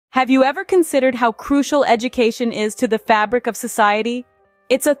Have you ever considered how crucial education is to the fabric of society?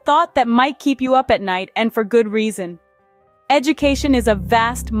 It's a thought that might keep you up at night, and for good reason. Education is a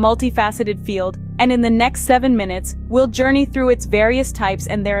vast, multifaceted field, and in the next 7 minutes, we'll journey through its various types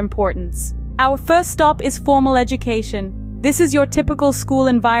and their importance. Our first stop is formal education. This is your typical school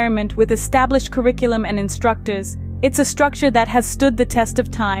environment with established curriculum and instructors. It's a structure that has stood the test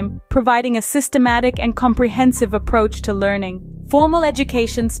of time, providing a systematic and comprehensive approach to learning. Formal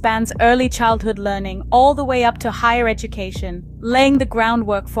education spans early childhood learning all the way up to higher education, laying the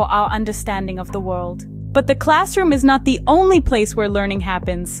groundwork for our understanding of the world. But the classroom is not the only place where learning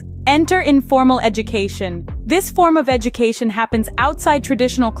happens. Enter informal education. This form of education happens outside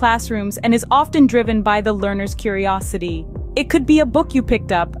traditional classrooms and is often driven by the learner's curiosity. It could be a book you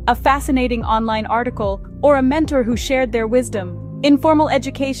picked up, a fascinating online article, or a mentor who shared their wisdom. Informal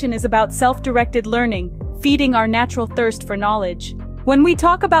education is about self-directed learning, feeding our natural thirst for knowledge. When we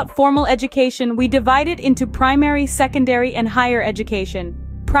talk about formal education, we divide it into primary, secondary, and higher education.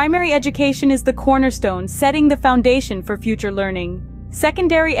 Primary education is the cornerstone, setting the foundation for future learning.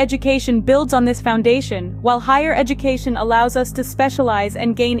 Secondary education builds on this foundation, while higher education allows us to specialize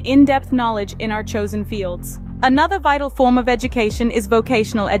and gain in-depth knowledge in our chosen fields. Another vital form of education is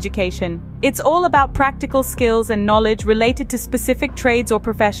vocational education. It's all about practical skills and knowledge related to specific trades or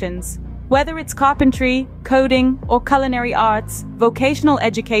professions. Whether it's carpentry, coding, or culinary arts, vocational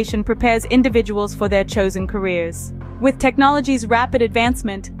education prepares individuals for their chosen careers. With technology's rapid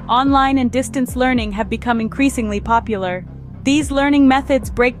advancement, online and distance learning have become increasingly popular. These learning methods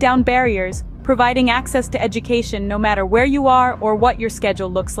break down barriers, providing access to education no matter where you are or what your schedule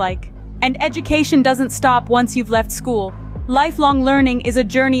looks like. And education doesn't stop once you've left school. Lifelong learning is a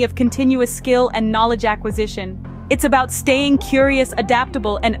journey of continuous skill and knowledge acquisition. It's about staying curious,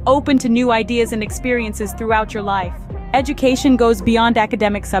 adaptable, and open to new ideas and experiences throughout your life. Education goes beyond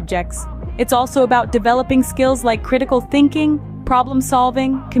academic subjects. It's also about developing skills like critical thinking, problem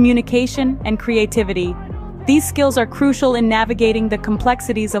solving, communication, and creativity. These skills are crucial in navigating the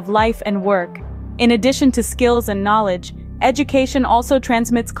complexities of life and work. In addition to skills and knowledge, education also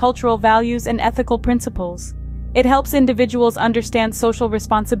transmits cultural values and ethical principles. It helps individuals understand social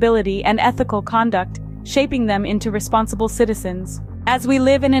responsibility and ethical conduct, shaping them into responsible citizens. As we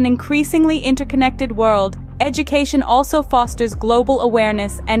live in an increasingly interconnected world, education also fosters global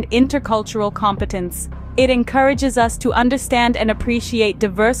awareness and intercultural competence. It encourages us to understand and appreciate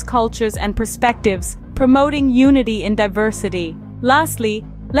diverse cultures and perspectives, promoting unity in diversity. Lastly,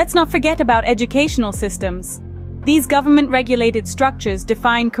 let's not forget about educational systems. These government-regulated structures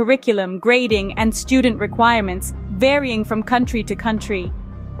define curriculum, grading, and student requirements, varying from country to country.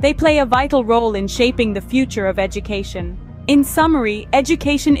 They play a vital role in shaping the future of education. In summary,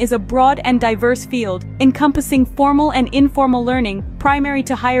 education is a broad and diverse field, encompassing formal and informal learning, primary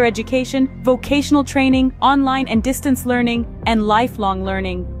to higher education, vocational training, online and distance learning, and lifelong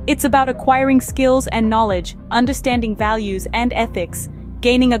learning. It's about acquiring skills and knowledge, understanding values and ethics,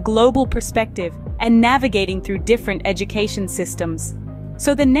 gaining a global perspective, and navigating through different education systems.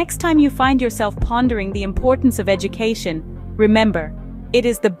 So the next time you find yourself pondering the importance of education, remember, it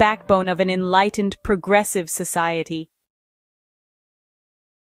is the backbone of an enlightened, progressive society.